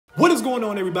What is going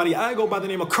on, everybody? I go by the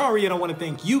name of Kari, and I want to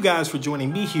thank you guys for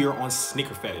joining me here on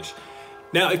SneakerPhetish.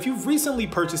 Now, if you've recently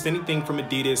purchased anything from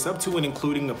Adidas up to and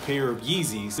including a pair of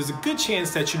Yeezys, there's a good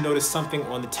chance that you noticed something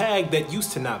on the tag that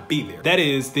used to not be there. That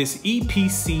is this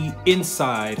EPC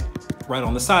Inside right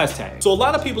on the size tag. So a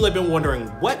lot of people have been wondering,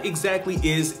 what exactly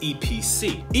is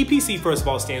EPC? EPC, first of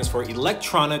all, stands for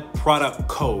Electronic Product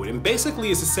Code, and basically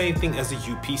it's the same thing as a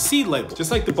UPC label. Just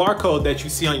like the barcode that you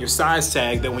see on your size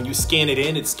tag, that when you scan it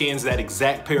in, it scans that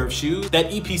exact pair of shoes. That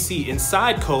EPC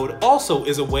Inside code also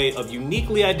is a way of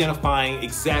uniquely identifying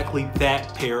exactly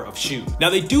that pair of shoes. Now,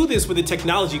 they do this with a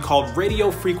technology called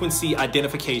radio frequency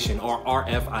identification, or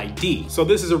RFID. So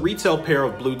this is a retail pair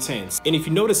of blue tints, and if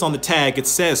you notice on the tag, it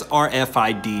says RFID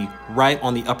right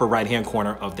on the upper right-hand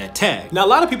corner of that tag. Now, a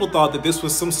lot of people thought that this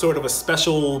was some sort of a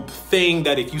special thing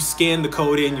that if you scan the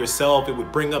code in yourself, it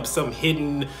would bring up some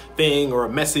hidden thing or a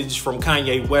message from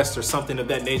Kanye West or something of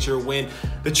that nature, when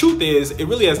the truth is, it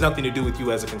really has nothing to do with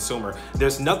you as a consumer.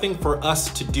 There's nothing for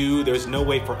us to do. There's no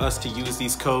way for us to use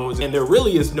these codes, and there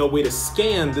really is no way to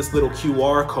scan this little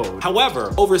QR code.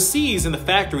 However, overseas in the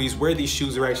factories where these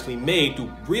shoes are actually made,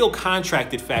 through real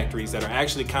contracted factories that are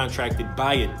actually contracted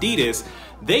by Adidas,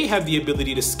 they have the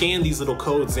ability to scan these little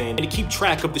codes in and to keep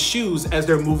track of the shoes as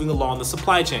they're moving along the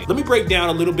supply chain. Let me break down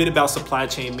a little bit about supply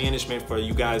chain management for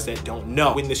you guys that don't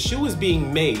know. When the shoe is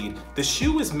being made, the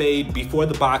shoe is made before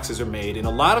the boxes are made, and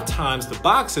a lot of times the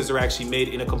boxes are actually made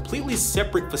in a completely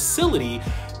separate facility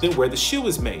than where the shoe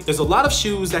is made. There's a lot of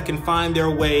shoes that can find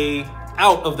their way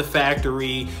out of the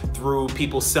factory through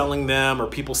people selling them or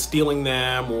people stealing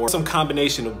them, or some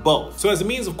combination of both. So as a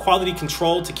means of quality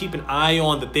control, to keep an eye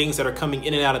on the things that are coming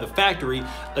in and out of the factory,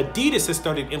 Adidas has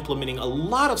started implementing a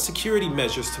lot of security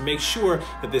measures to make sure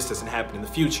that this doesn't happen in the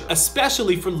future,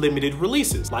 especially for limited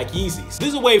releases like Yeezys. This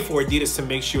is a way for Adidas to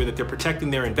make sure that they're protecting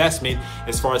their investment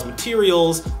as far as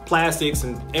materials, plastics,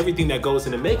 and everything that goes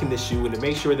into making this shoe, and to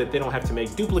make sure that they don't have to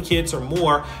make duplicates or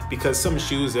more because some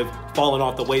shoes have fallen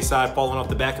off the wayside, fallen off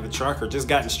the back of the truck, or just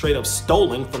gotten straight up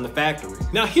stolen from the factory.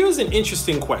 Now, here's an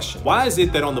interesting question. Why is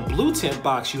it that on the blue tint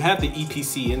box you have the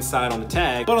EPC Inside on the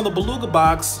tag, but on the Beluga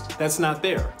box that's not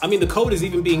there? I mean, the code is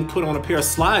even being put on a pair of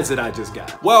slides that I just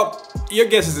got. Well, your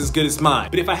guess is as good as mine.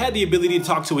 But if I had the ability to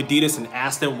talk to Adidas and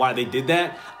ask them why they did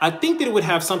that, I think that it would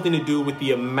have something to do with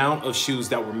the amount of shoes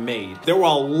that were made. There were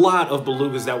a lot of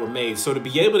Belugas that were made, so to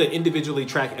be able to individually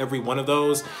track every one of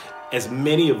those, as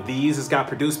many of these as got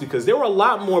produced, because there were a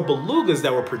lot more Belugas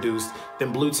that were produced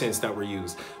than blue tints that were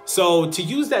used. So to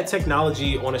use that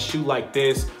technology on a shoe like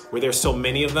this, where there's so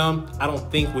many of them, I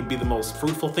don't think would be the most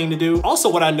fruitful thing to do. Also,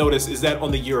 what I noticed is that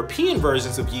on the European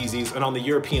versions of Yeezys and on the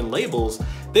European labels,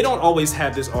 they don't always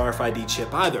have this RFID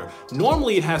chip either.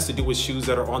 Normally it has to do with shoes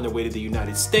that are on their way to the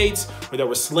United States, or that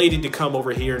were slated to come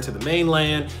over here into the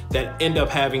mainland, that end up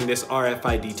having this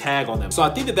RFID tag on them. So I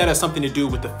think that that has something to do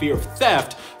with the fear of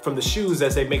theft from the shoes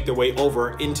as they make their way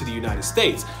over into the United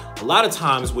States. A lot of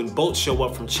times when boats show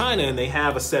up from China and they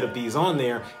have a set of these on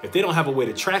there, if they don't have a way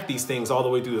to track these things all the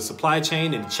way through the supply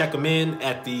chain and check them in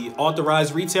at the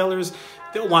authorized retailers,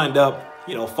 they'll wind up,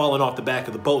 you know, falling off the back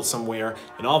of the boat somewhere,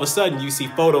 and all of a sudden you see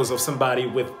photos of somebody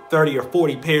with 30 or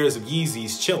 40 pairs of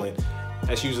Yeezys chilling.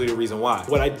 That's usually the reason why.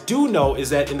 What I do know is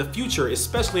that in the future,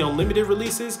 especially on limited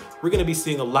releases, we're gonna be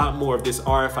seeing a lot more of this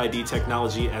RFID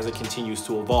technology as it continues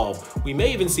to evolve. We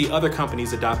may even see other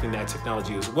companies adopting that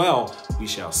technology as well. We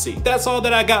shall see. That's all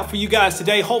that I got for you guys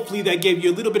today. Hopefully that gave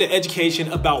you a little bit of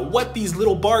education about what these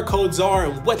little barcodes are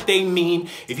and what they mean.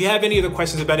 If you have any other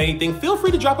questions about anything, feel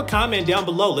free to drop a comment down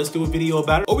below. Let's do a video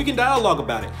about it, or we can dialogue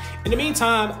about it. In the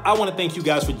meantime, I wanna thank you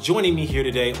guys for joining me here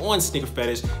today on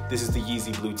SneakerPhetish. This is the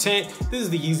Yeezy Blue Tint. This is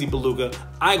the Yeezy Beluga.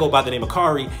 I go by the name of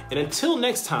Kari, and until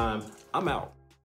next time, I'm out.